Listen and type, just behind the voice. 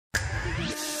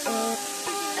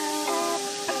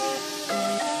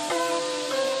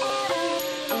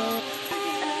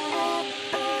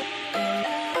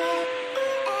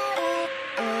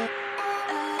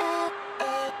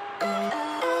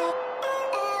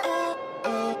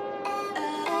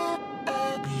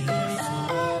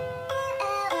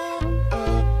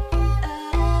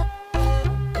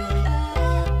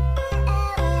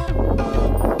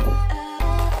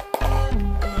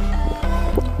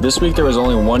This week there was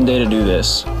only one day to do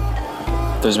this.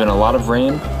 There's been a lot of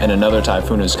rain and another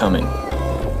typhoon is coming.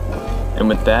 And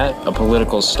with that, a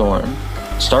political storm.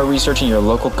 Start researching your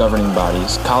local governing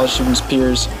bodies, college students'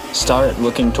 peers. Start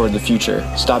looking toward the future.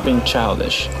 Stop being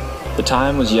childish. The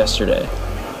time was yesterday.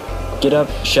 Get up,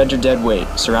 shed your dead weight,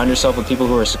 surround yourself with people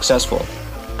who are successful.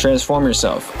 Transform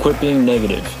yourself, quit being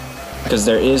negative. Because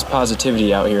there is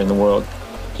positivity out here in the world.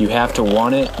 You have to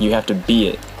want it, you have to be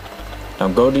it. Now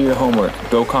go do your homework,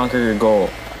 go conquer your goal,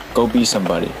 go be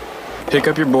somebody. Pick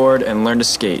up your board and learn to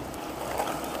skate.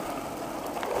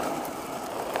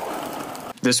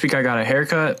 This week I got a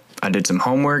haircut, I did some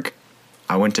homework,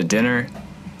 I went to dinner,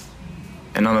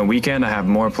 and on the weekend I have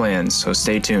more plans, so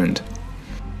stay tuned.